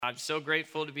I'm so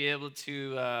grateful to be able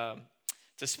to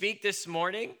speak this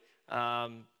morning.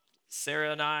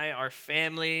 Sarah and I, our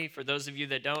family, for those of you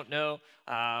that don't know,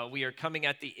 we are coming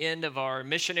at the end of our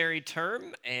missionary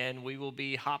term, and we will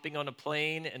be hopping on a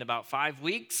plane in about 5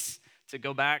 weeks to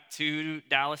go back to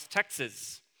Dallas,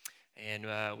 Texas.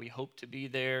 And we hope to be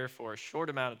there for a short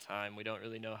amount of time. We don't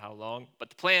really know how long, but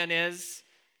the plan is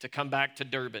to come back to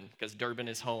Durban, because Durban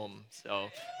is home. So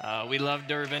we love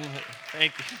Durban.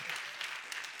 Thank you.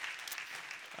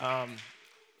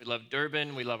 We love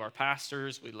Durban. We love our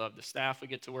pastors. We love the staff we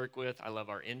get to work with. I love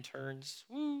our interns.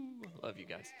 Woo! Love you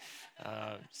guys.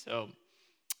 So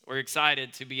we're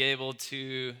excited to be able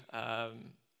to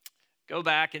go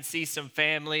back and see some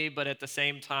family, but at the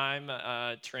same time,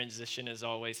 transition is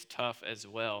always tough as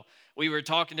well. We were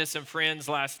talking to some friends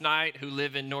last night who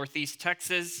live in Northeast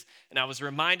Texas, and I was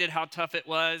reminded how tough it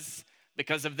was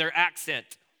because of their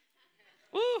accent.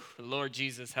 Woo! Lord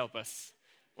Jesus, help us.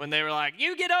 When they were like,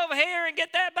 "You get over here and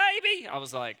get that baby," I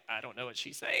was like, I don't know what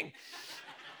she's saying.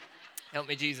 Help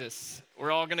me, Jesus.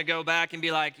 We're all going to go back and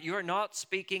be like, "You're not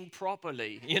speaking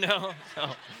properly,"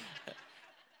 So,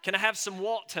 "Can I have some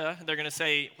water?" They're going to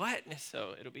say, "What?"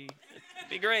 So it'll be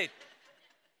great.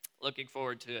 Looking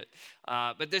forward to it.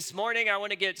 But this morning, I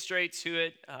want to get straight to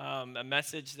it. A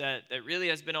message that really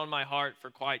has been on my heart for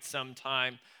quite some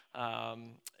time.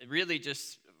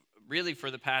 Really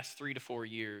for the past 3 to 4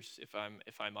 years, if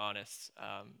I'm honest,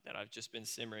 that I've just been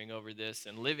simmering over this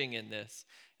and living in this.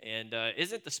 And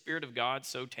isn't the Spirit of God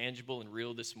so tangible and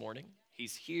real this morning?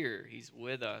 He's here. He's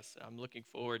with us. I'm looking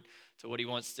forward to what he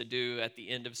wants to do at the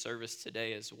end of service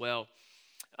today as well.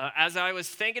 As I was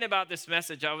thinking about this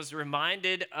message, I was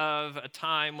reminded of a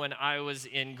time when I was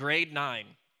in grade 9.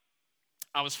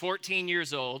 I was 14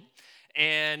 years old,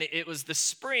 and it was the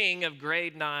spring of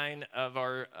grade 9 of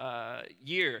our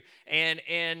year.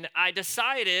 And I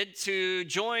decided to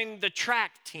join the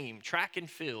track team, track and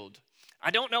field.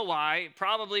 I don't know why,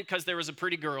 probably because there was a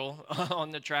pretty girl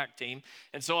on the track team.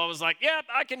 And so I was like, yep,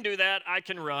 I can do that. I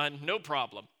can run, no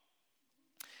problem.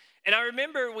 And I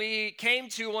remember we came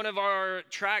to one of our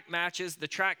track matches, the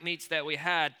track meets that we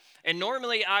had. And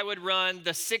normally I would run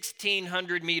the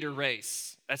 1,600 meter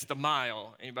race. That's the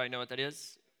mile. Anybody know what that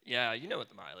is? Yeah, you know what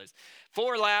the mile is.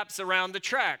 4 laps around the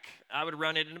track. I would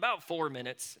run it in about 4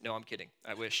 minutes. No, I'm kidding.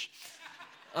 I wish.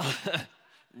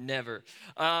 Never.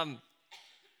 And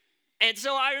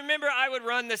so I remember I would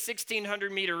run the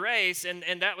 1,600 meter race, and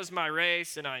that was my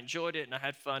race, and I enjoyed it, and I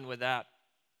had fun with that.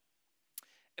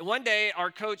 And one day,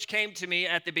 our coach came to me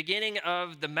at the beginning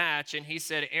of the match, and he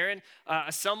said, "Aaron,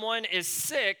 someone is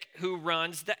sick who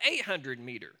runs the 800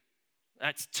 meter.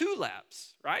 That's 2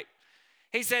 laps, right?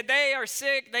 He said, they are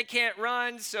sick, they can't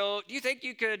run, so do you think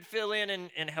you could fill in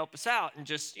and help us out and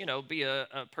just, be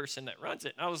a person that runs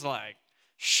it?" And I was like,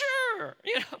 sure,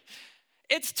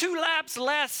 it's 2 laps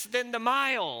less than the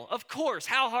mile. Of course,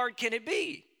 how hard can it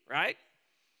be, right?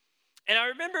 And I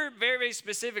remember very, very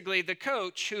specifically the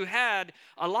coach who had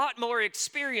a lot more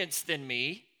experience than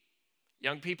me.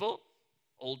 Young people,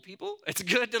 old people, it's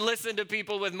good to listen to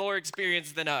people with more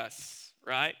experience than us,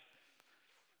 right?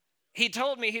 He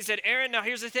told me, he said, "Aaron, now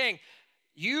here's the thing.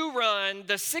 You run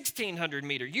the 1,600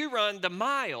 meter. You run the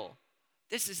mile.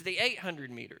 This is the 800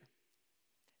 meter.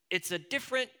 It's a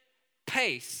different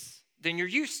pace than you're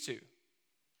used to."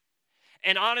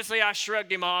 And honestly, I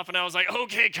shrugged him off, and I was like,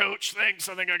 "Okay, coach, thanks.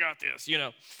 I think I got this,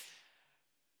 And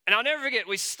I'll never forget,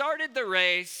 we started the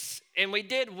race, and we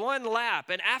did 1 lap.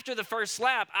 And after the first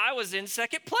lap, I was in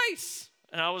second place.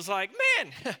 And I was like,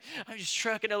 man, I'm just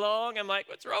trucking along. I'm like,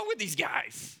 what's wrong with these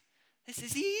guys? This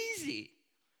is easy.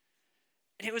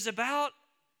 And it was about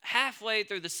halfway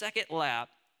through the second lap,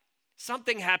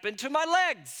 something happened to my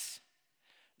legs.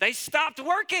 They stopped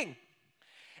working.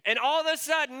 And all of a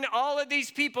sudden, all of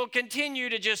these people continue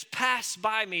to just pass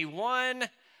by me, one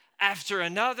after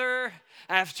another,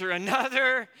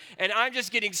 and I'm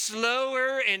just getting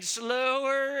slower and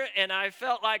slower, and I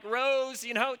felt like Rose,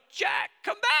 "Jack,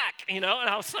 come back," and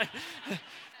I was like,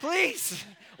 please,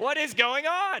 what is going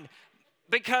on?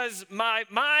 Because my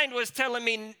mind was telling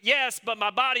me yes, but my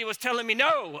body was telling me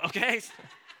no, okay?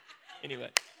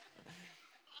 Anyway,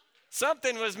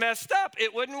 something was messed up.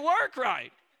 It wouldn't work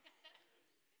right.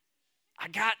 I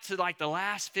got to the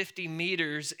last 50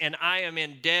 meters, and I am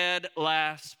in dead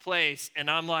last place.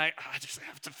 And I'm like, I just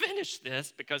have to finish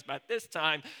this, because by this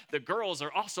time, the girls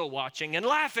are also watching and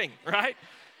laughing, right?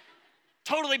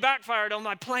 Totally backfired on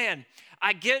my plan.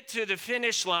 I get to the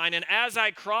finish line, and as I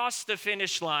cross the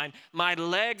finish line, my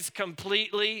legs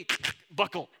completely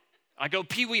buckle. I go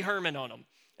Pee Wee Herman on them,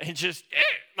 and just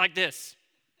like this.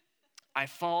 I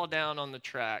fall down on the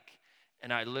track,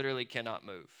 and I literally cannot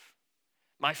move.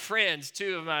 My friends,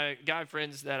 two of my guy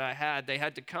friends that I had, they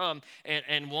had to come,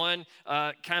 and one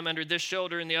come under this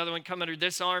shoulder and the other one come under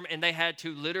this arm, and they had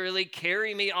to literally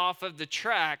carry me off of the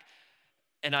track,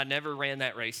 and I never ran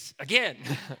that race again.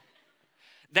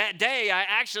 That day, I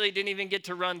actually didn't even get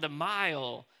to run the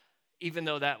mile, even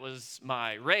though that was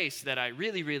my race that I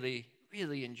really, really,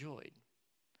 really enjoyed.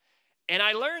 And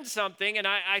I learned something, and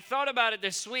I thought about it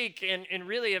this week, and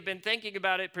really have been thinking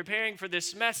about it, preparing for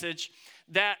this message,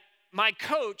 that my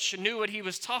coach knew what he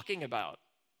was talking about.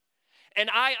 And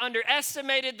I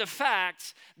underestimated the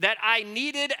fact that I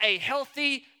needed a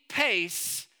healthy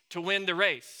pace to win the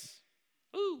race.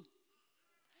 Ooh.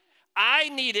 I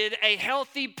needed a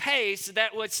healthy pace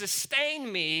that would sustain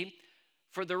me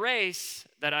for the race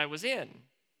that I was in.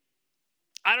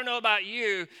 I don't know about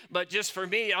you, but just for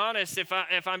me, honest, if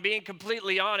I'm being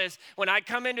completely honest, when I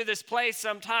come into this place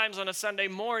sometimes on a Sunday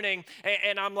morning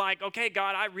and I'm like, okay,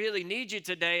 God, I really need you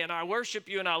today, and I worship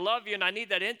you and I love you and I need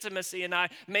that intimacy, and I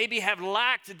maybe have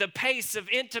lacked the pace of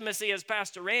intimacy, as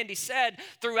Pastor Randy said,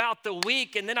 throughout the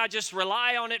week, and then I just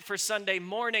rely on it for Sunday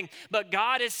morning. But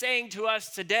God is saying to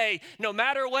us today, no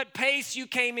matter what pace you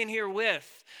came in here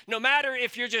with, no matter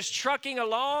if you're just trucking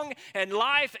along and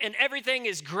life and everything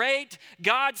is great,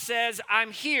 God says,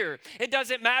 I'm here. It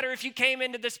doesn't matter if you came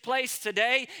into this place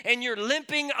today and you're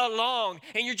limping along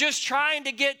and you're just trying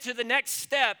to get to the next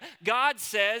step. God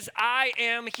says, I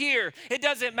am here. It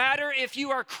doesn't matter if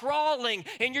you are crawling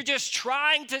and you're just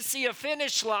trying to see a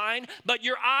finish line, but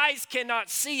your eyes cannot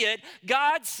see it.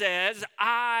 God says,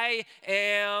 I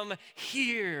am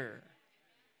here.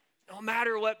 No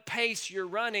matter what pace you're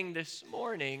running this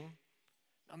morning,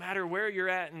 no matter where you're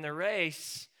at in the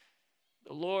race,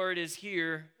 the Lord is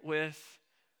here with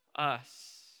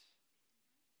us.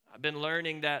 I've been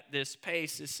learning that this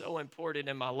pace is so important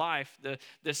in my life.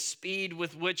 The speed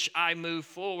with which I move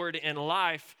forward in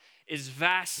life is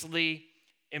vastly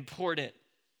important.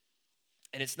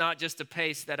 And it's not just a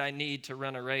pace that I need to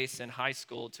run a race in high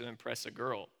school to impress a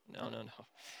girl. No.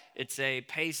 It's a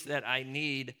pace that I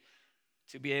need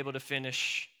to be able to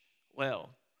finish well.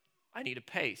 I need a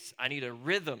pace. I need a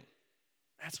rhythm.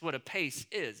 That's what a pace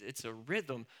is. It's a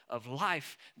rhythm of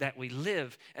life that we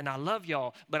live. And I love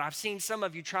y'all, but I've seen some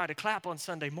of you try to clap on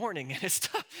Sunday morning, and it's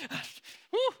tough.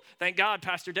 Woo, thank God,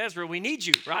 Pastor Desra, we need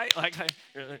you, right?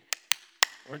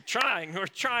 We're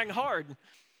trying hard.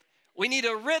 We need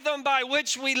a rhythm by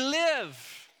which we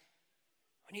live.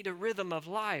 We need a rhythm of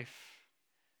life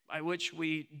by which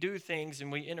we do things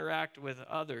and we interact with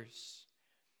others.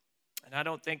 And I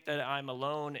don't think that I'm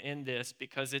alone in this,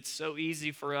 because it's so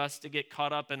easy for us to get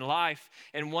caught up in life.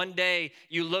 And one day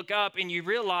you look up and you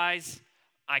realize,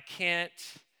 I can't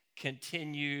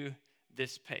continue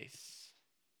this pace.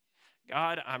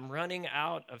 God, I'm running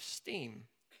out of steam.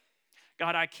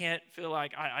 God, I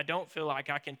don't feel like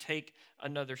I can take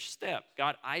another step.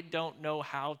 God, I don't know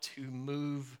how to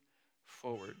move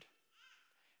forward.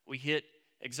 We hit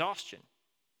exhaustion.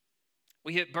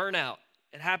 We hit burnout.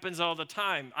 It happens all the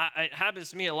time. It happens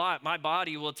to me a lot. My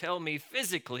body will tell me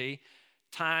physically,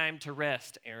 time to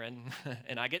rest, Aaron.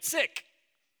 And I get sick.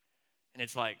 And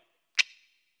it's like,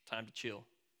 time to chill.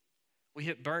 We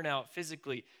hit burnout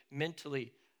physically,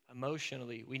 mentally,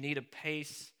 emotionally. We need a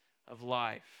pace of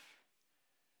life.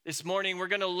 This morning, we're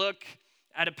going to look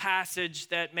at a passage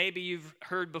that maybe you've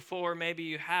heard before, maybe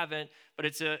you haven't, but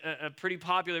it's a pretty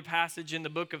popular passage in the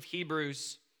book of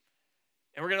Hebrews.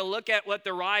 And we're going to look at what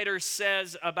the writer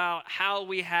says about how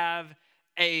we have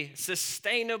a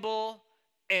sustainable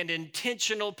and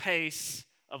intentional pace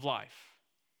of life.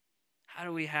 How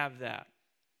do we have that?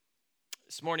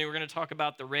 This morning, we're going to talk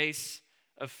about the race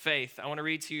of faith. I want to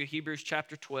read to you Hebrews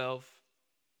chapter 12.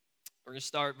 We're going to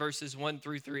start verses 1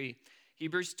 through 3.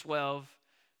 Hebrews 12,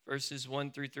 verses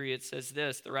 1 through 3. It says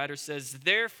this. The writer says,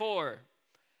 therefore,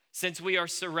 since we are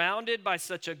surrounded by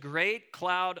such a great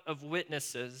cloud of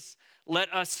witnesses,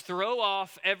 let us throw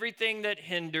off everything that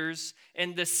hinders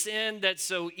and the sin that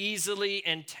so easily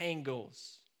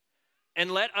entangles.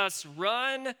 And let us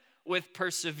run with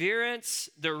perseverance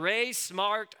the race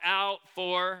marked out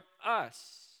for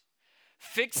us,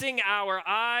 fixing our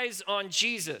eyes on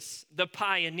Jesus, the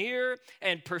pioneer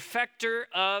and perfecter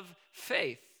of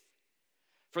faith.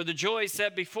 For the joy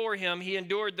set before him, he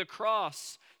endured the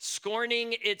cross,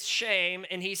 scorning its shame,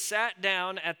 and he sat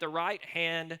down at the right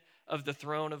hand of the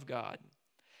throne of God.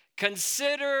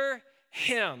 Consider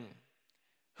him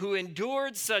who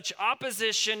endured such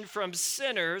opposition from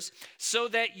sinners, so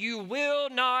that you will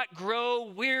not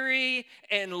grow weary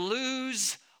and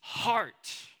lose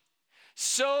heart.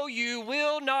 So you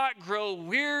will not grow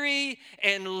weary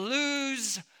and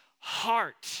lose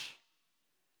heart.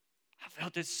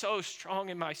 felt it so strong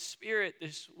in my spirit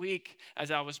this week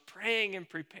as I was praying and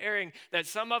preparing that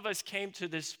some of us came to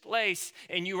this place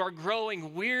and you are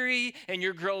growing weary and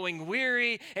you're growing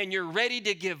weary and you're ready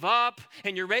to give up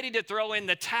and you're ready to throw in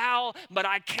the towel. But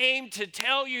I came to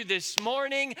tell you this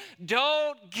morning,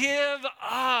 don't give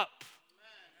up.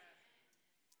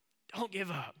 Don't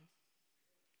give up.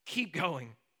 Keep going.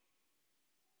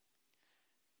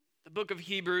 The book of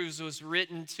Hebrews was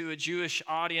written to a Jewish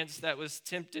audience that was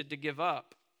tempted to give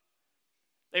up.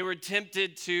 They were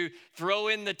tempted to throw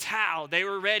in the towel. They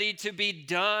were ready to be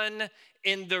done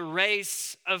in the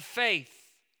race of faith.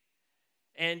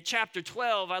 And chapter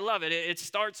 12, I love it. It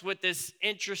starts with this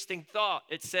interesting thought.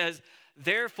 It says,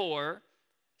 therefore,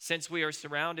 since we are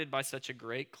surrounded by such a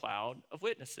great cloud of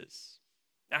witnesses.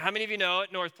 Now, how many of you know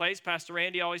at North Place, Pastor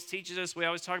Randy always teaches us, we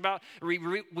always talk about,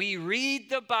 we read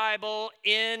the Bible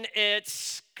in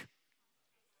its,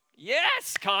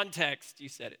 context. You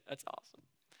said it. That's awesome.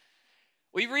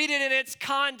 We read it in its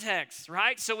context,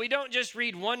 right? So we don't just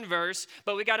read one verse,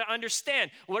 but we got to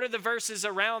understand, what are the verses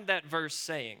around that verse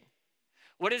saying?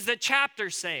 What is the chapter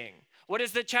saying? What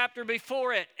is the chapter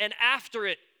before it and after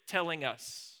it telling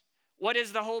us? What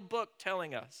is the whole book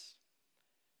telling us?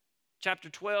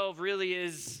 Chapter 12 really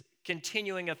is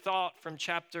continuing a thought from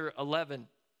chapter 11.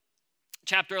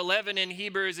 Chapter 11 in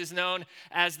Hebrews is known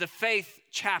as the faith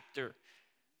chapter.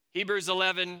 Hebrews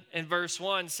 11 and verse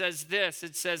 1 says this.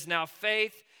 It says, now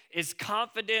faith is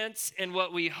confidence in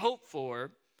what we hope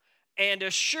for and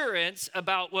assurance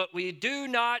about what we do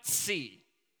not see.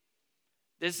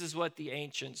 This is what the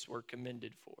ancients were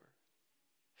commended for.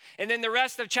 And then the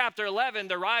rest of chapter 11,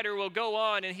 the writer will go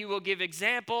on and he will give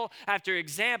example after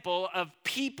example of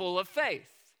people of faith.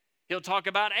 He'll talk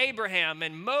about Abraham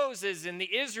and Moses and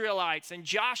the Israelites and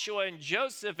Joshua and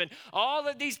Joseph and all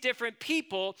of these different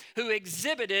people who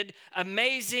exhibited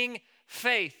amazing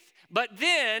faith. But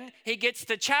then he gets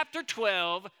to chapter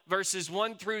 12, verses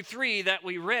 1 through 3 that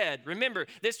we read. Remember,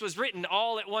 this was written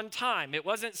all at one time. It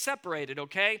wasn't separated,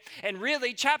 okay? And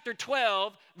really, chapter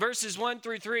 12, verses 1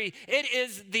 through 3, it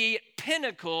is the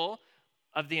pinnacle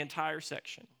of the entire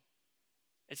section.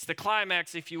 It's the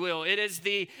climax, if you will. It is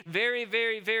the very,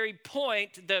 very, very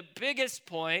point, the biggest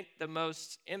point, the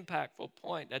most impactful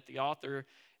point that the author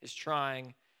is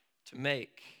trying to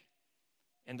make.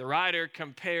 And the writer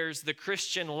compares the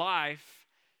Christian life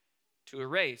to a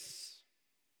race.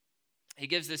 He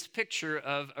gives this picture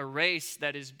of a race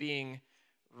that is being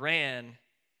ran.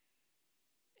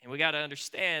 And we got to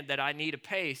understand that I need a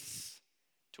pace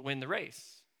to win the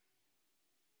race.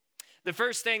 The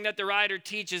first thing that the writer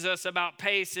teaches us about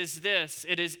pace is this.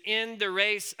 It is in the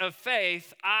race of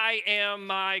faith, I am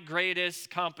my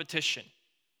greatest competition.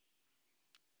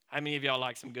 How many of y'all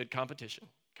like some good competition?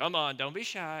 Come on, don't be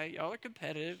shy. Y'all are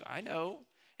competitive. I know.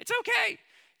 It's okay.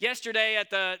 Yesterday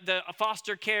at the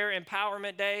Foster Care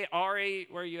Empowerment Day, Ari,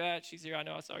 where are you at? She's here. I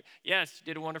know. I saw her. Yes, you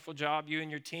did a wonderful job. You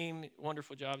and your team,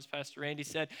 wonderful job, as Pastor Randy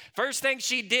said. First thing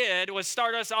she did was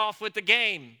start us off with the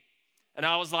game. And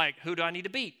I was like, who do I need to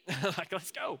beat? Like,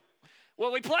 let's go. What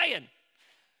are we playing?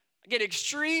 I get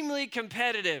extremely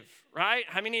competitive, right?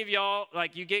 How many of y'all,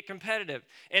 like, you get competitive?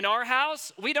 In our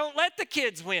house, we don't let the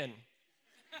kids win.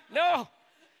 No.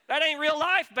 That ain't real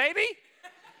life, baby.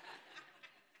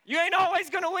 You ain't always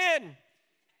going to win.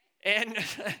 And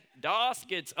Doss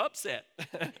gets upset,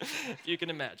 if you can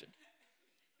imagine.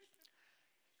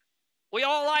 We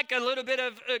all like a little bit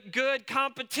of good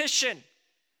competition.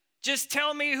 Just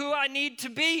tell me who I need to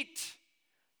beat.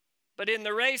 But in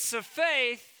the race of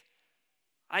faith,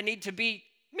 I need to beat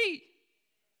me.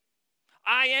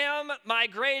 I am my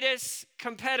greatest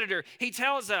competitor. He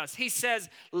tells us, he says,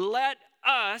 let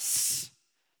us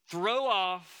throw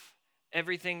off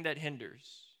everything that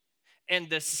hinders and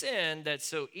the sin that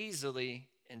so easily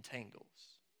entangles.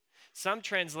 Some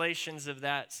translations of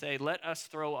that say, let us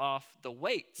throw off the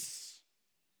weights.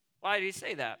 Why did he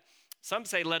say that? Some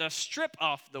say, let us strip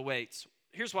off the weights.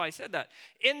 Here's why he said that.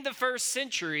 In the first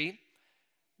century,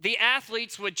 the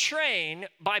athletes would train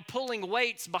by pulling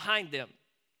weights behind them.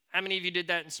 How many of you did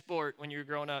that in sport when you were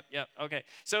growing up? Yep, okay.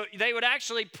 So they would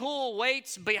actually pull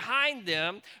weights behind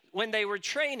them when they were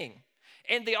training.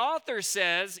 And the author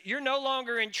says, you're no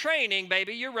longer in training,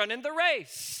 baby, you're running the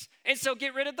race. And so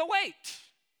get rid of the weight.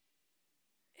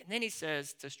 And then he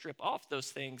says to strip off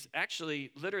those things.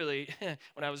 Actually, literally,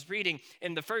 when I was reading,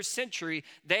 in the first century,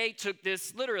 they took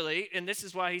this literally, and this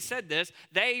is why he said this,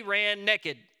 they ran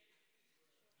naked.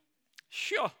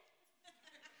 Sure.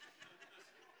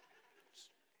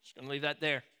 Just going to leave that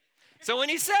there. So when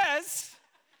he says,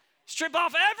 strip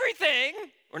off everything,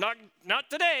 we're not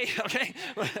today, okay?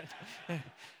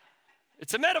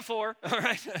 It's a metaphor, all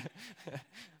right?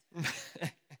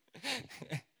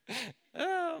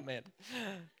 Oh, man.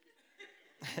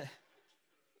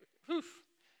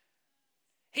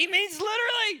 He means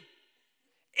literally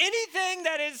anything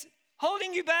that is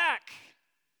holding you back.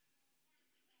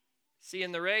 See,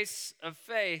 in the race of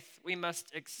faith, we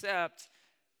must accept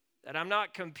that I'm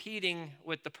not competing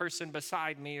with the person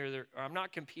beside me, or I'm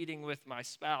not competing with my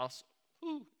spouse.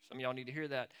 Ooh, some of y'all need to hear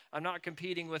that. I'm not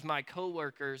competing with my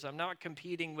coworkers. I'm not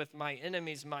competing with my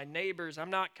enemies, my neighbors. I'm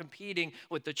not competing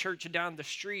with the church down the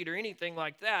street or anything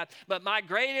like that. But my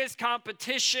greatest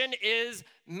competition is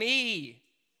me.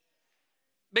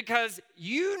 Because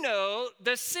you know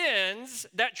the sins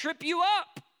that trip you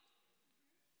up.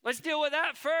 Let's deal with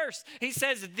that first. He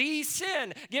says, the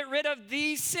sin. Get rid of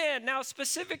the sin. Now,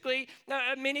 specifically,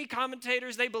 many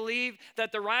commentators, they believe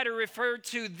that the writer referred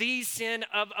to the sin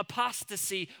of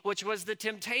apostasy, which was the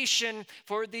temptation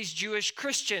for these Jewish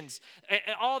Christians. And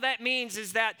all that means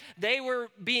is that they were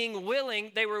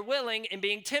willing and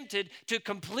being tempted to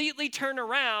completely turn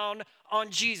around on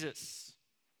Jesus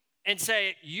and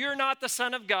say, you're not the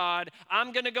Son of God.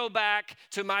 I'm going to go back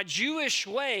to my Jewish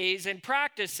ways and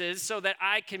practices so that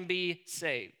I can be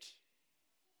saved.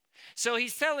 So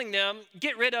he's telling them,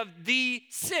 get rid of the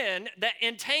sin that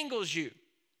entangles you.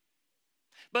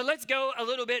 But let's go a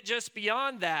little bit just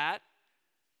beyond that,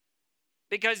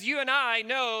 because you and I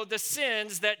know the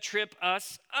sins that trip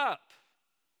us up,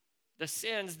 the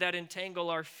sins that entangle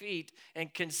our feet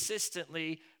and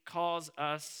consistently cause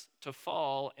us to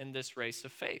fall in this race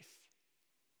of faith.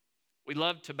 We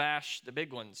love to bash the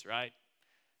big ones, right?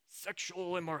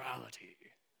 Sexual immorality.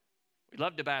 We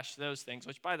love to bash those things,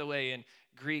 which, by the way, in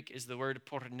Greek is the word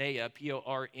porneia,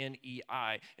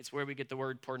 P-O-R-N-E-I. It's where we get the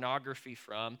word pornography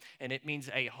from, and it means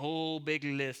a whole big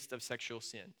list of sexual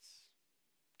sins,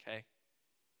 okay?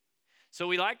 So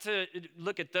we like to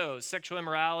look at those, sexual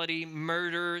immorality,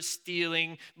 murder,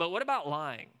 stealing, but what about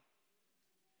lying?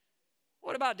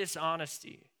 What about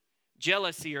dishonesty?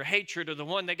 Jealousy or hatred, or the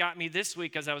one that got me this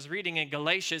week as I was reading in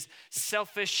Galatians,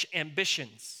 selfish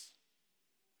ambitions.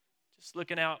 Just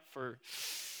looking out for,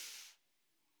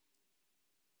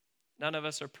 none of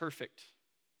us are perfect.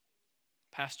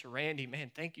 Pastor Randy,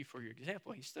 man, thank you for your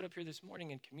example. He stood up here this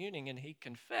morning in communing and he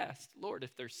confessed, Lord,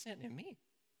 if there's sin in me,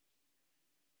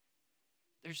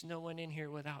 there's no one in here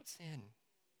without sin.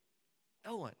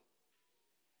 No one.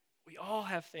 We all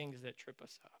have things that trip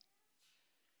us up.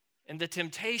 And the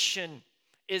temptation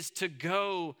is to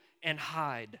go and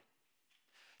hide,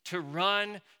 to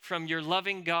run from your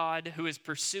loving God who is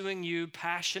pursuing you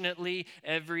passionately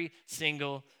every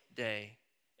single day.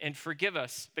 And forgive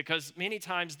us, because many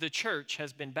times the church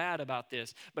has been bad about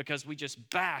this, because we just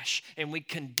bash and we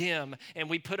condemn and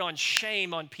we put on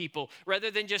shame on people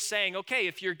rather than just saying, okay,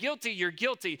 if you're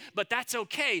guilty, but that's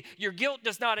okay. Your guilt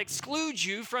does not exclude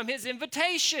you from his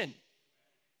invitation.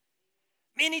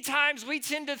 Many times we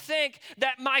tend to think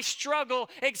that my struggle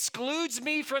excludes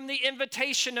me from the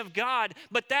invitation of God,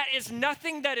 but that is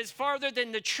nothing that is farther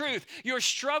than the truth. Your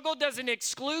struggle doesn't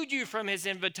exclude you from his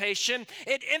invitation.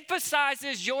 It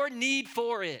emphasizes your need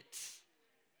for it.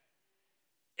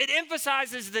 It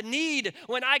emphasizes the need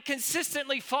when I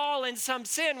consistently fall in some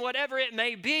sin, whatever it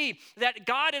may be, that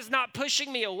God is not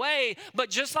pushing me away, but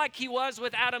just like he was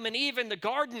with Adam and Eve in the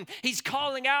garden, he's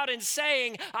calling out and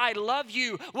saying, I love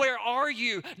you. Where are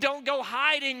you? Don't go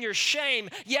hide in your shame.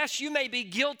 Yes, you may be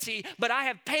guilty, but I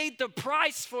have paid the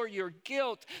price for your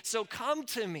guilt. So come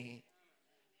to me.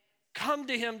 Come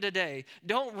to him today.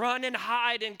 Don't run and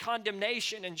hide in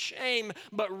condemnation and shame,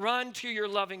 but run to your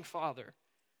loving Father.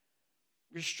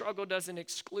 Your struggle doesn't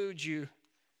exclude you.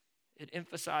 It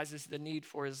emphasizes the need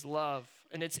for his love.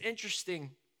 And it's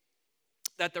interesting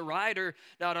that the writer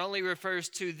not only refers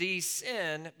to the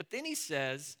sin, but then he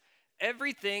says,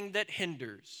 everything that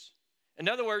hinders. In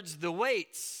other words, the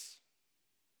weights.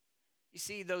 You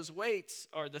see, those weights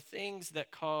are the things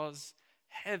that cause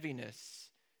heaviness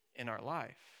in our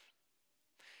life.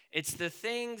 It's the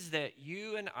things that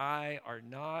you and I are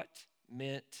not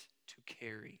meant to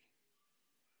carry.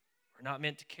 Not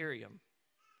meant to carry them.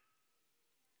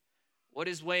 What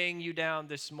is weighing you down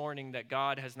this morning that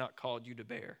God has not called you to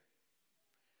bear?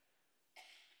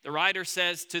 The writer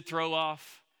says to throw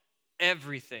off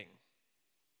everything.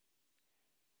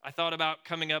 I thought about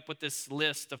coming up with this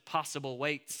list of possible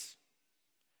weights,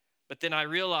 but then I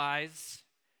realized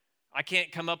I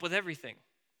can't come up with everything.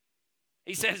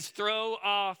 He says throw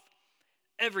off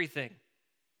everything.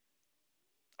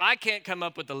 I can't come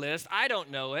up with the list. I don't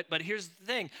know it, but here's the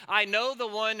thing. I know the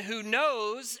one who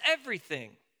knows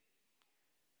everything.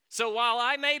 So while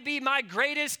I may be my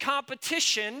greatest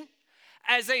competition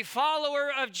as a follower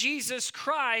of Jesus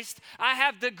Christ, I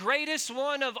have the greatest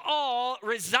one of all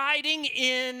residing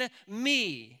in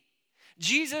me.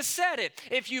 Jesus said it.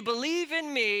 If you believe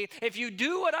in me, if you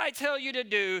do what I tell you to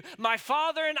do, my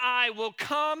Father and I will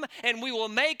come and we will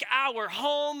make our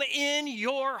home in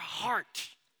your heart.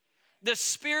 The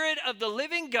Spirit of the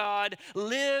living God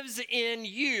lives in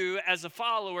you as a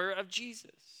follower of Jesus.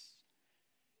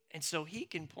 And so he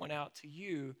can point out to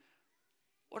you,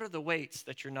 what are the weights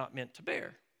that you're not meant to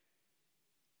bear?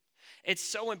 It's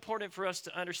so important for us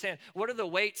to understand, what are the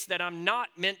weights that I'm not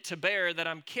meant to bear that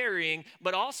I'm carrying,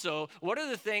 but also, what are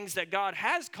the things that God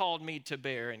has called me to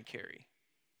bear and carry?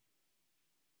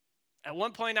 At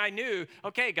one point I knew,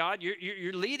 okay, God,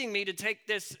 you're leading me to take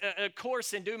this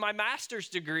course and do my master's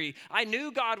degree. I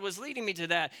knew God was leading me to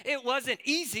that. It wasn't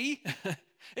easy.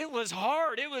 It was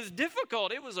hard. It was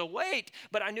difficult. It was a weight,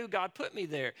 but I knew God put me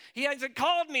there. He hasn't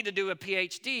called me to do a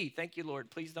PhD. Thank you, Lord.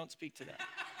 Please don't speak to that.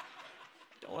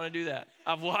 Don't want to do that.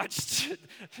 I've watched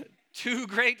two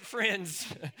great friends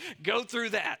go through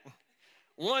that.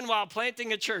 One while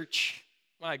planting a church.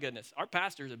 My goodness, our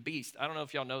pastor's a beast. I don't know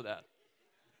if y'all know that.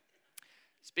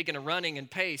 Speaking of running and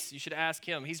pace, you should ask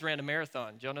him. He's ran a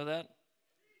marathon. Did y'all know that?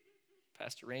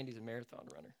 Pastor Randy's a marathon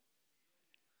runner.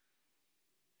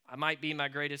 I might be my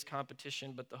greatest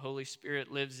competition, but the Holy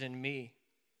Spirit lives in me.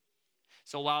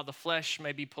 So while the flesh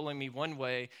may be pulling me one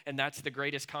way, and that's the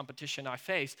greatest competition I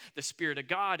face, the Spirit of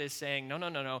God is saying,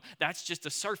 no. That's just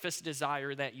a surface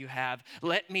desire that you have.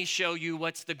 Let me show you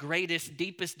what's the greatest,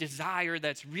 deepest desire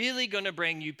that's really going to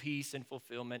bring you peace and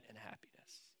fulfillment and happiness.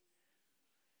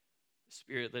 The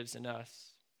Spirit lives in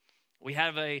us. We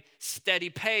have a steady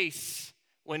pace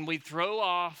when we throw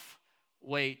off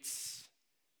weights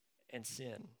and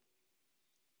sin.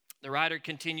 The writer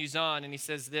continues on and he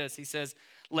says this. He says,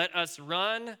 let us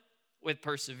run with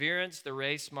perseverance the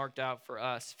race marked out for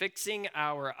us, fixing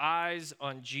our eyes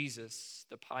on Jesus,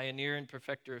 the pioneer and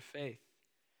perfecter of faith.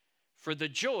 For the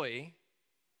joy,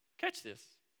 catch this,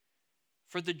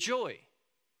 for the joy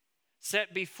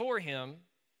set before him,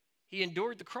 he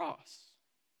endured the cross,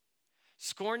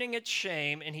 scorning its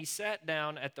shame, and he sat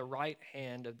down at the right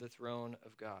hand of the throne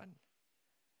of God.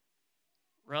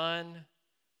 Run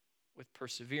with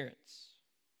perseverance.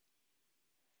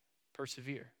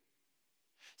 Persevere.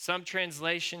 Some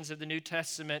translations of the New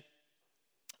Testament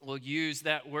will use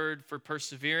that word for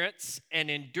perseverance and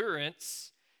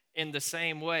endurance in the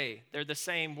same way. They're the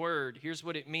same word. Here's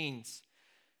what it means.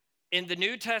 In the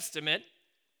New Testament,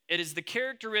 it is the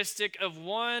characteristic of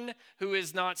one who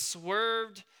is not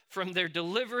swerved from their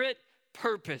deliberate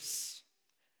purpose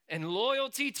and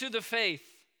loyalty to the faith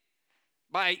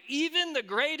by even the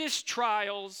greatest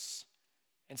trials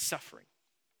and suffering.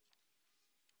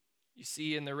 You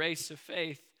see, in the race of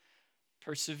faith,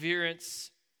 perseverance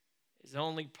is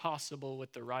only possible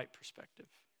with the right perspective.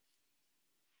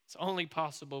 It's only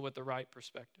possible with the right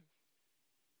perspective.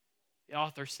 The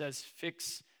author says,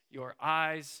 fix your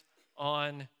eyes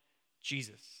on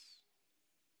Jesus.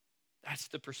 That's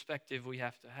the perspective we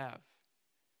have to have.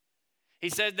 He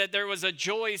said that there was a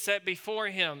joy set before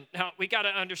him. Now, we got to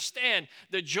understand,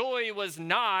 the joy was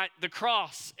not the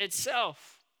cross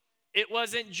itself. It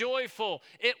wasn't joyful.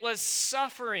 It was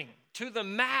suffering to the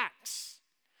max.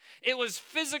 It was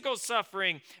physical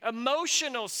suffering,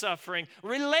 emotional suffering,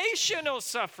 relational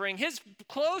suffering. His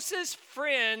closest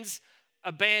friends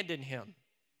abandoned him.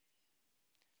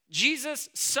 Jesus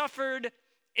suffered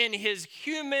in his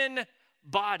human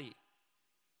body.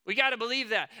 We got to believe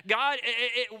that. God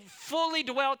it fully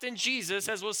dwelt in Jesus,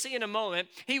 as we'll see in a moment.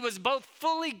 He was both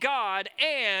fully God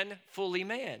and fully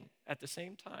man at the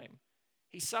same time.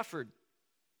 He suffered.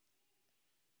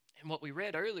 And what we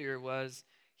read earlier was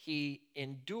he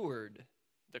endured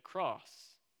the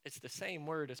cross. It's the same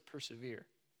word as persevere.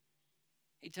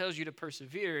 He tells you to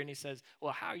persevere, and he says,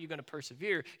 well, how are you going to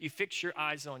persevere? You fix your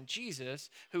eyes on Jesus,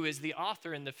 who is the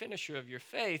author and the finisher of your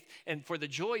faith, and for the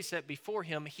joy set before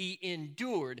him, he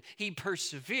endured. He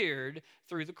persevered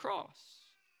through the cross.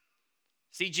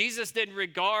 See, Jesus didn't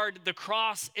regard the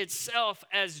cross itself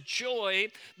as joy,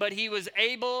 but he was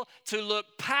able to look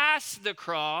past the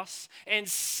cross and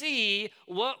see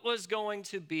what was going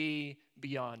to be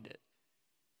beyond it.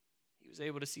 He was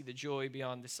able to see the joy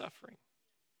beyond the suffering.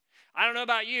 I don't know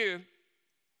about you,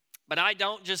 but I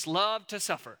don't just love to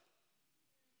suffer.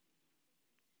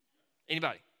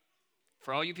 Anybody?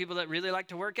 For all you people that really like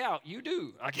to work out, you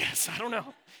do, I guess. I don't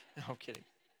know. No, I'm kidding.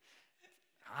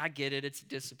 I get it. It's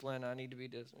discipline. I need to be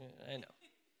disciplined. I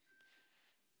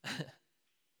know.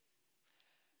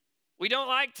 We don't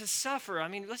like to suffer. I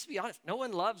mean, let's be honest. No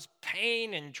one loves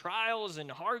pain and trials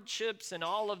and hardships and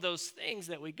all of those things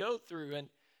that we go through. And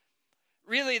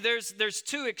really, there's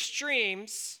two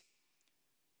extremes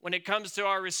when it comes to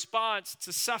our response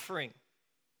to suffering.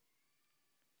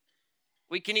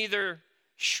 We can either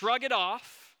shrug it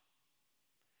off,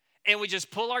 and we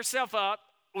just pull ourselves up,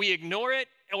 we ignore it,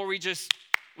 or we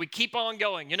keep on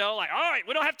going, like, all right,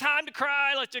 we don't have time to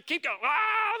cry, let's just keep going.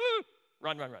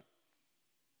 Run.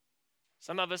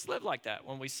 Some of us live like that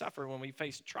when we suffer, when we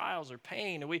face trials or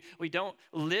pain, and we don't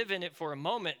live in it for a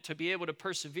moment to be able to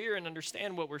persevere and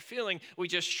understand what we're feeling. We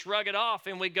just shrug it off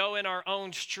and we go in our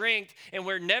own strength, and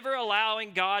we're never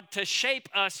allowing God to shape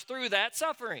us through that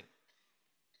suffering.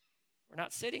 We're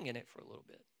not sitting in it for a little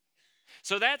bit.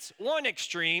 So that's one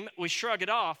extreme. We shrug it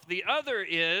off. The other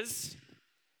is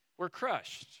we're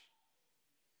crushed.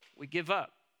 We give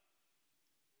up.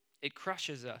 It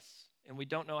crushes us, and we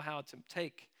don't know how to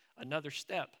take another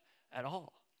step at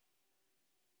all.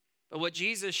 But what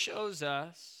Jesus shows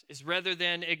us is rather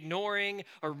than ignoring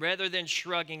or rather than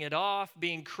shrugging it off,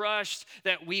 being crushed,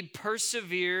 that we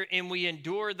persevere and we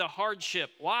endure the hardship.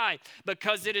 Why?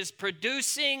 Because it is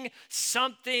producing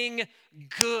something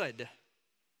good.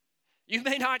 You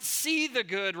may not see the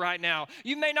good right now.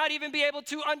 You may not even be able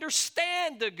to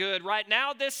understand the good right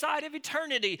now this side of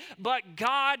eternity, but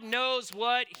God knows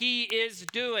what he is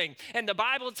doing. And the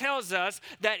Bible tells us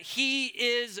that he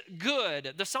is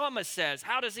good. The psalmist says,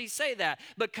 how does he say that?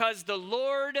 Because the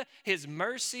Lord, his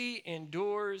mercy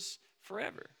endures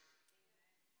forever,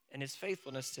 and his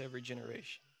faithfulness to every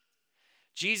generation.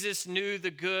 Jesus knew the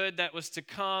good that was to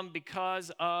come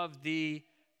because of the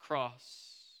cross.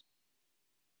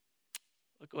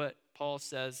 Look what Paul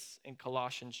says in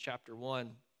Colossians chapter 1.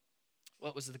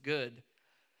 What was the good? It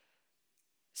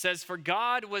says, for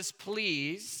God was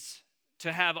pleased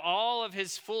to have all of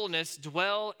his fullness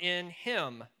dwell in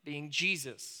him, being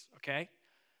Jesus, okay?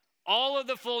 All of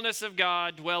the fullness of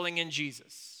God dwelling in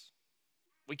Jesus.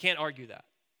 We can't argue that.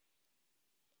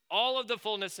 All of the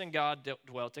fullness in God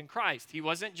dwelt in Christ. He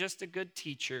wasn't just a good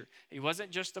teacher. He wasn't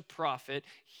just a prophet.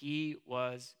 He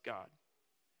was God.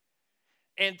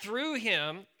 And through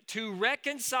him to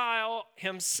reconcile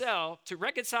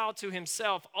to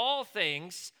himself all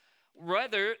things,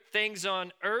 whether things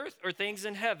on earth or things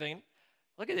in heaven.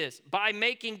 Look at this. By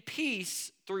making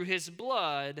peace through his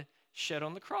blood shed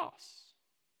on the cross.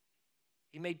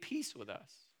 He made peace with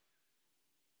us.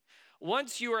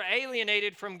 Once you were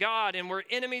alienated from God and were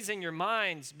enemies in your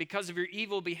minds because of your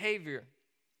evil behavior.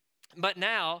 But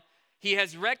now he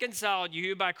has reconciled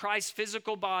you by Christ's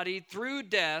physical body through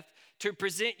death to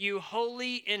present you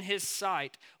holy in his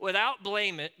sight, without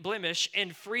blemish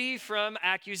and free from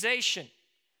accusation,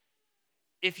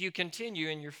 if you continue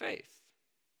in your faith,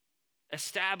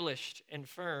 established and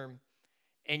firm,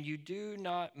 and you do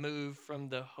not move from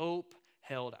the hope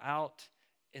held out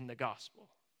in the gospel.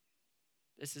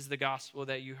 This is the gospel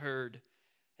that you heard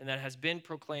and that has been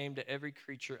proclaimed to every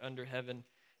creature under heaven,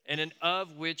 and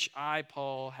of which I,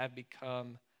 Paul, have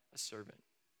become a servant.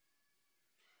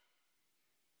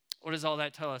 What does all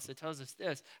that tell us? It tells us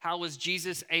this. How was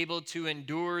Jesus able to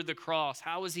endure the cross?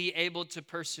 How was he able to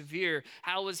persevere?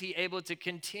 How was he able to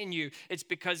continue? It's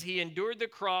because he endured the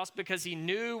cross because he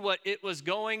knew what it was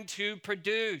going to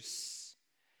produce.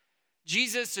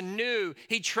 Jesus knew.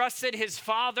 He trusted his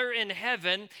Father in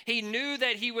heaven. He knew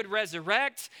that he would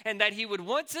resurrect and that he would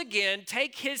once again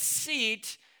take his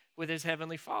seat with his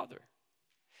heavenly Father.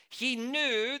 He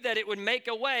knew that it would make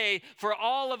a way for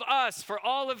all of us, for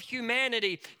all of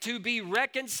humanity, to be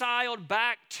reconciled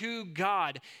back to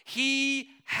God.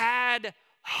 He had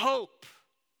hope.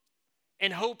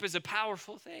 And hope is a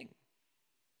powerful thing.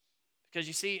 Because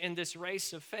you see, in this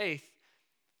race of faith,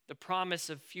 the promise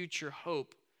of future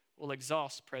hope will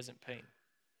exhaust present pain.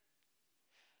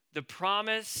 The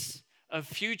promise of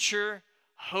future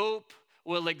hope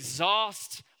will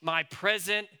exhaust my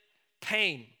present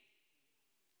pain.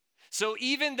 So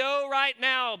even though right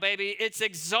now, baby, it's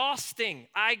exhausting,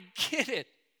 I get it.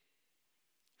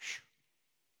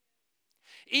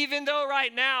 Even though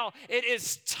right now it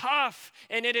is tough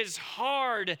and it is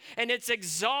hard and it's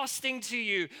exhausting to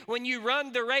you, when you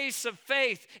run the race of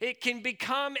faith, it can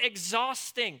become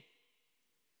exhausting.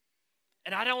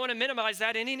 And I don't want to minimize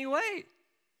that in any way.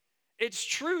 It's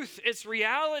truth, it's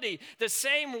reality. The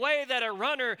same way that a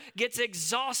runner gets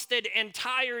exhausted and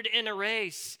tired in a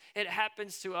race, it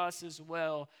happens to us as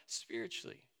well,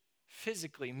 spiritually,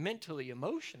 physically, mentally,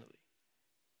 emotionally.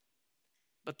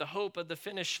 But the hope of the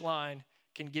finish line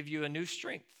can give you a new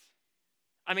strength.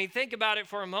 I mean, think about it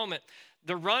for a moment.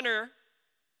 The runner,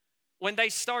 when they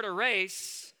start a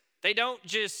race, they don't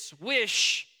just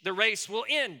wish the race will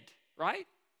end, right?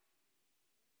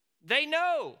 They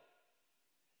know,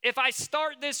 if I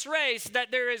start this race, that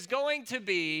there is going to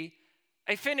be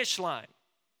a finish line.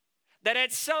 That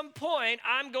at some point,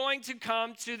 I'm going to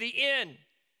come to the end.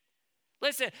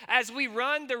 Listen, as we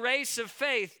run the race of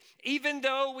faith, even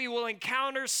though we will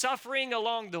encounter suffering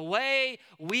along the way,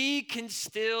 we can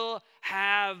still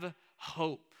have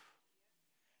hope.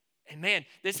 And man,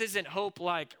 this isn't hope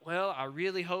like, well, I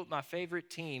really hope my favorite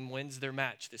team wins their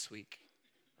match this week,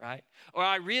 right? Or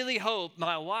I really hope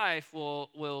my wife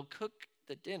will cook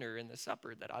the dinner and the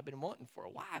supper that I've been wanting for a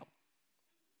while.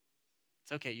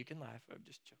 It's okay, you can laugh, I'm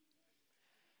just joking.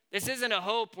 This isn't a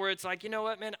hope where it's like, you know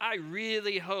what, man, I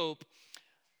really hope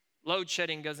load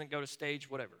shedding doesn't go to stage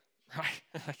whatever,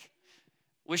 right? Like,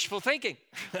 wishful thinking.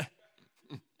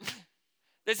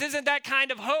 This isn't that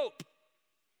kind of hope.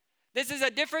 This is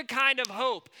a different kind of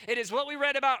hope. It is what we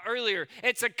read about earlier.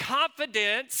 It's a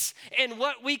confidence in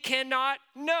what we cannot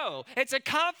know. It's a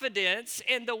confidence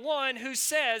in the one who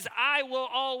says, I will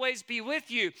always be with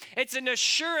you. It's an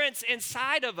assurance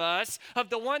inside of us of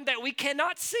the one that we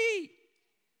cannot see.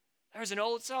 There's an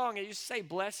old song, it used to say,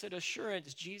 blessed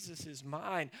assurance, Jesus is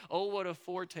mine. Oh, what a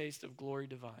foretaste of glory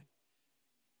divine.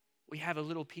 We have a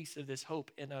little piece of this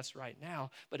hope in us right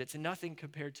now, but it's nothing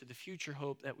compared to the future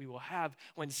hope that we will have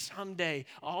when someday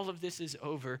all of this is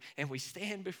over and we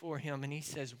stand before him and he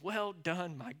says, well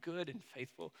done, my good and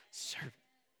faithful servant.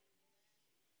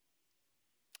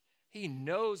 He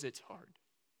knows it's hard,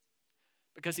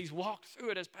 because he's walked through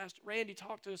it, as Pastor Randy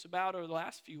talked to us about over the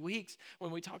last few weeks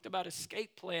when we talked about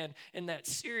escape plan in that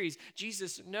series.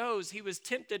 Jesus knows he was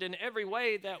tempted in every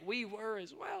way that we were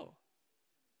as well.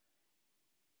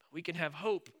 But we can have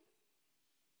hope.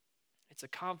 It's a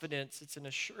confidence, it's an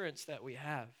assurance that we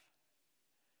have.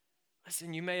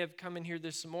 Listen, you may have come in here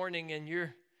this morning and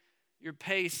your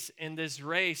pace in this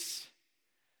race,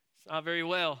 it's not very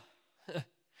well.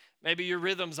 Maybe your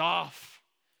rhythm's off.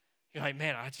 You're like,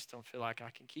 man, I just don't feel like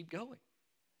I can keep going.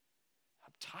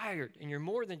 I'm tired. And you're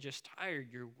more than just tired.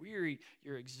 You're weary.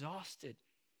 You're exhausted.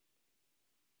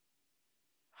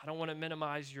 I don't want to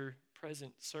minimize your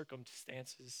present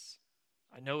circumstances.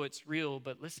 I know it's real,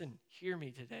 but listen, hear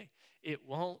me today. It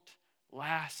won't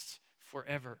last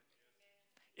forever.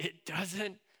 It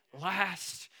doesn't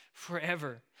last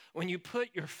forever. When you put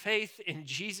your faith in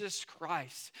Jesus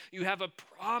Christ, you have a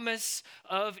promise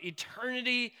of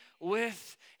eternity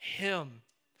with him.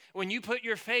 When you put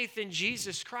your faith in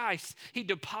Jesus Christ, he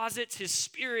deposits his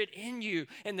Spirit in you,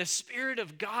 and the Spirit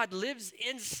of God lives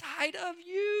inside of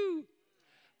you.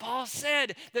 Paul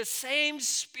said, the same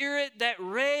Spirit that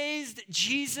raised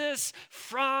Jesus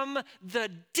from the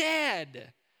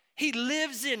dead, he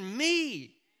lives in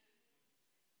me.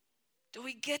 Do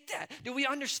we get that? Do we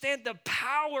understand the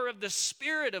power of the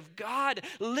Spirit of God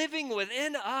living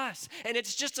within us? And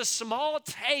it's just a small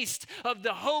taste of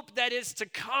the hope that is to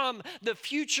come, the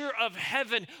future of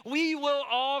heaven. We will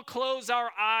all close our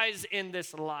eyes in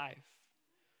this life.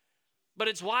 But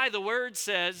it's why the word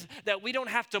says that we don't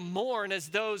have to mourn as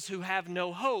those who have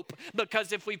no hope.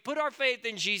 Because if we put our faith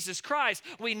in Jesus Christ,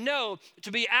 we know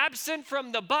to be absent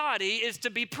from the body is to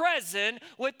be present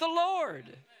with the Lord.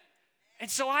 And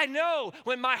so I know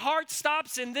when my heart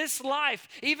stops in this life,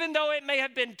 even though it may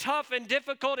have been tough and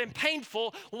difficult and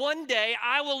painful, one day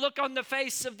I will look on the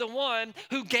face of the one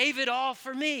who gave it all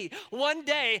for me. One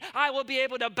day I will be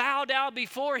able to bow down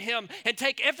before him and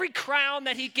take every crown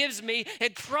that he gives me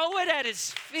and throw it at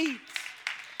his feet.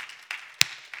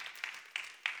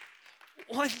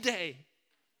 One day,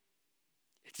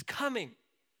 it's coming.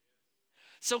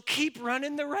 So keep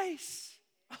running the race.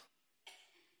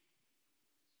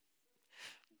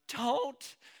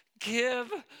 Don't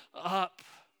give up.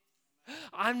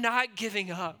 I'm not giving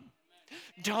up.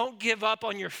 Don't give up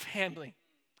on your family.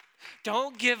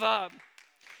 Don't give up.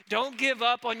 Don't give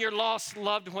up on your lost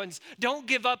loved ones. Don't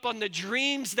give up on the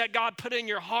dreams that God put in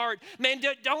your heart. Man,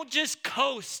 don't just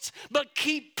coast, but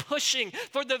keep pushing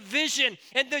for the vision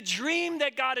and the dream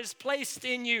that God has placed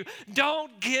in you.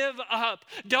 Don't give up.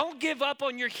 Don't give up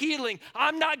on your healing.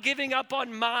 I'm not giving up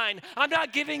on mine. I'm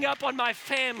not giving up on my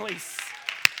family's.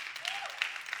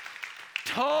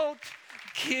 Don't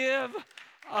give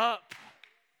up.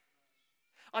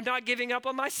 I'm not giving up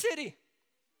on my city.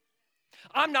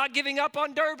 I'm not giving up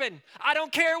on Durban. I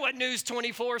don't care what News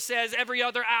 24 says every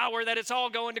other hour that it's all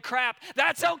going to crap.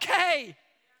 That's okay.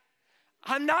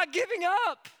 I'm not giving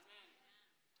up.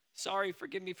 Sorry,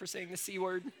 forgive me for saying the C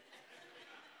word.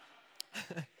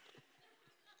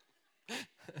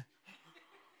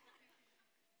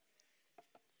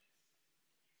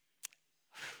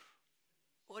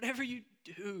 Whatever you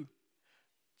do,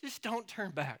 just don't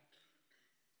turn back.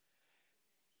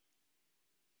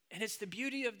 And it's the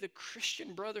beauty of the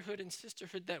Christian brotherhood and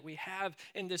sisterhood that we have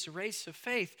in this race of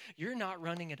faith. You're not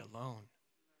running it alone.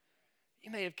 You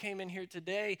may have came in here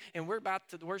today and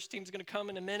the worst team's going to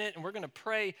come in a minute and we're going to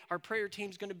pray. Our prayer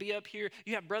team's going to be up here.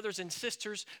 You have brothers and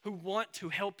sisters who want to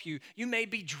help you. You may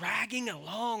be dragging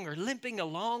along or limping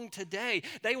along today.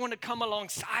 They want to come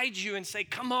alongside you and say,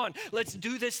 come on, let's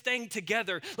do this thing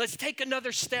together. Let's take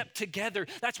another step together.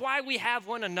 That's why we have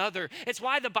one another. It's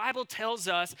why the Bible tells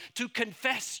us to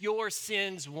confess your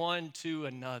sins one to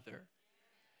another.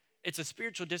 It's a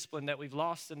spiritual discipline that we've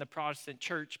lost in the Protestant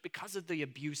church because of the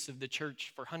abuse of the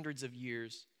church for hundreds of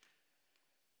years.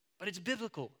 But it's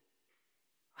biblical.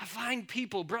 I find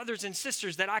people, brothers and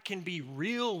sisters, that I can be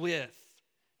real with.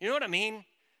 You know what I mean?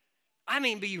 I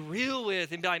mean, be real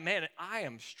with and be like, man, I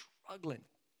am struggling.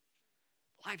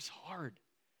 Life's hard.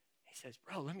 He says,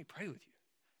 bro, let me pray with you.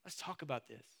 Let's talk about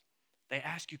this. They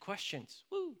ask you questions.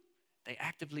 Woo. They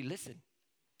actively listen.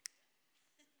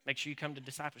 Make sure you come to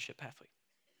Discipleship Pathway.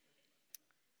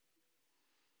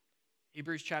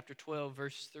 Hebrews chapter 12,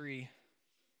 verse 3.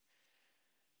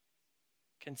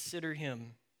 Consider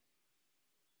him.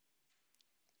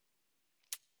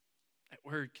 That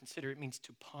word, consider, it means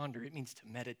to ponder. It means to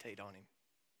meditate on him.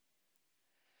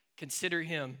 Consider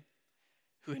him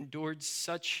who endured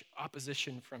such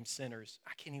opposition from sinners.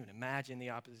 I can't even imagine the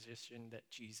opposition that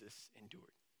Jesus endured.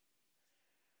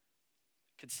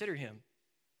 Consider him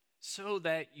so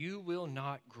that you will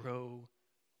not grow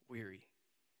weary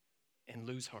and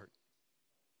lose heart.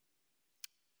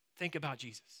 Think about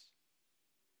Jesus.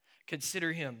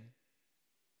 Consider him.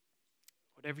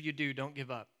 Whatever you do, don't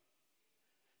give up.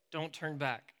 Don't turn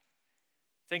back.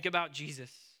 Think about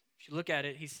Jesus. If you look at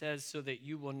it, he says, so that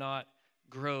you will not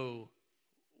grow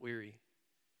weary.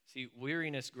 See,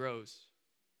 weariness grows.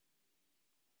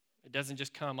 It doesn't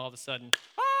just come all of a sudden,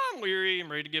 oh, I'm weary,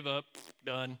 I'm ready to give up,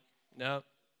 done. No,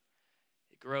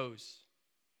 it grows.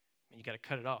 And you got to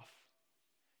cut it off.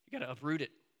 You got to uproot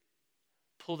it.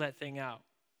 Pull that thing out.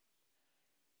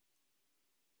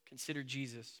 Consider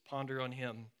Jesus. Ponder on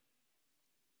him.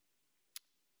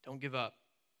 Don't give up.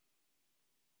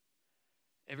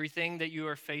 Everything that you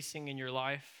are facing in your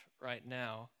life right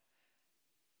now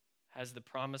has the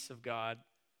promise of God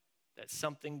that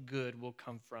something good will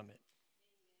come from it.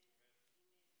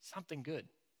 Something good.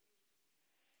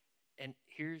 And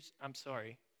I'm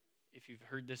sorry if you've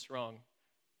heard this wrong,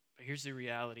 but here's the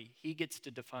reality. He gets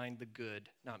to define the good,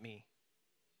 not me.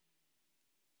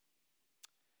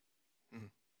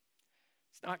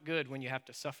 It's not good when you have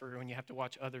to suffer, when you have to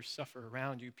watch others suffer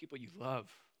around you, people you love.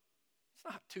 It's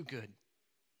not too good.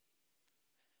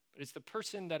 But it's the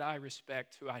person that I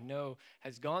respect, who I know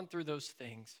has gone through those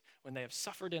things when they have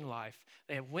suffered in life.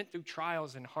 They have went through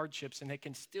trials and hardships, and they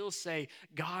can still say,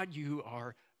 God, you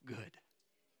are good.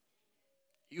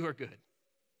 You are good.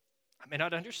 I may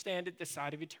not understand it this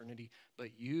side of eternity,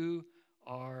 but you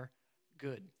are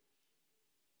good.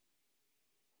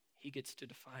 He gets to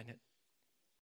define it.